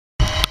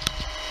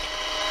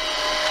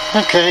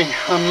Okay,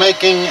 I'm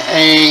making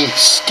a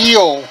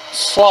steel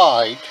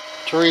slide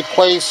to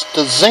replace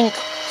the zinc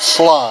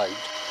slide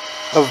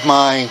of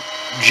my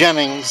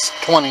Jennings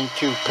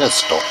 '22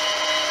 pistol.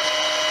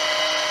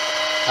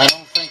 I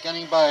don't think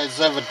anybody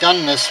has ever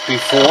done this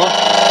before.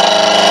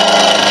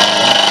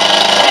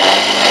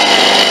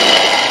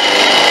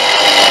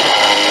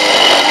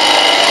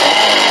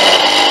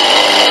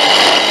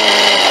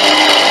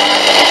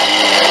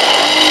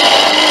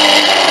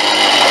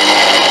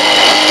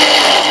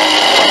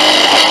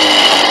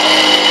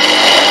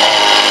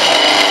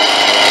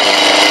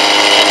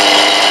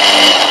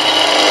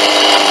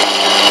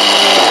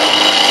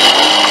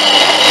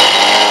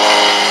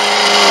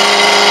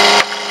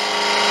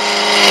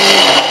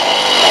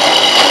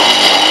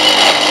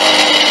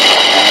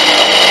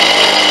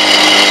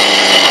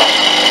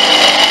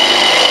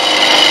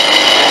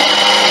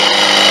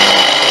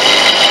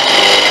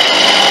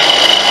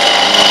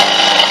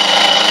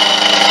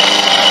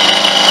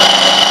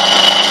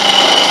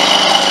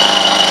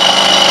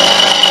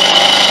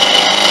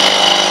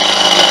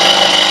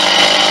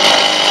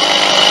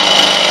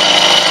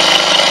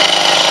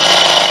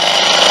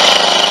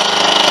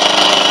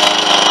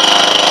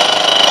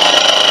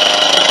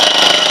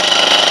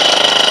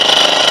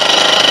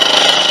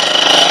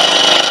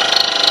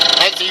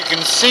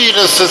 See,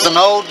 this is an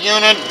old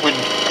unit with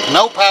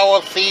no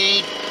power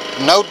feed,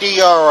 no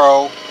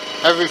DRO.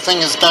 Everything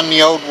is done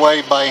the old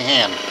way by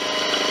hand.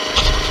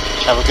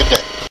 Have a good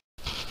day.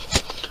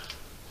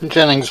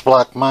 Jennings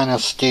block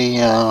minus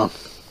the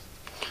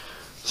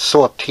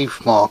saw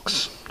teeth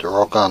marks. They're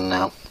all gone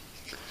now.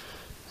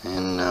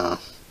 And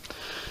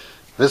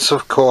this,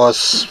 of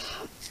course,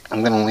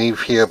 I'm going to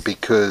leave here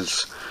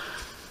because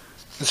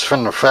it's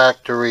from the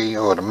factory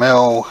or the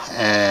mill,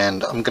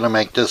 and I'm going to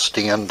make this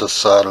the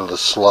underside of the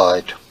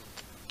slide.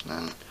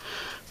 And I'm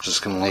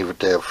just going to leave it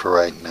there for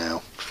right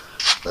now.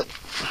 But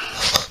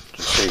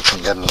just so you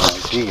can get an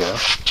idea,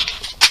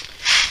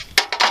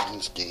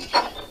 here's the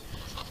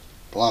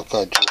block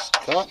I just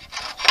cut.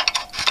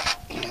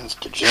 Here's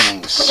the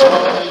Jennings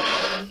slide.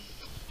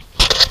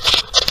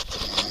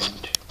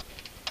 And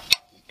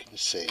you can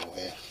see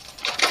we're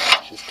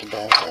just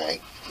about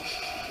right.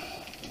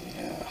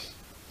 Yeah.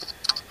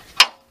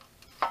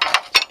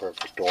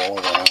 Perfect all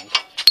around.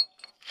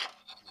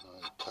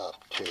 On the top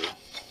too.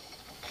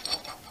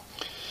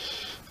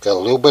 Got a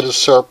little bit of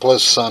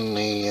surplus on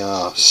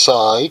the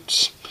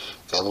sides.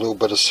 Got a little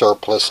bit of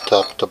surplus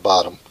top to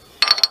bottom.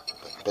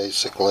 But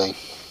basically,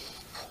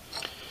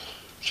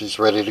 she's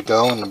ready to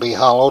go and to be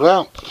hollowed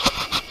out.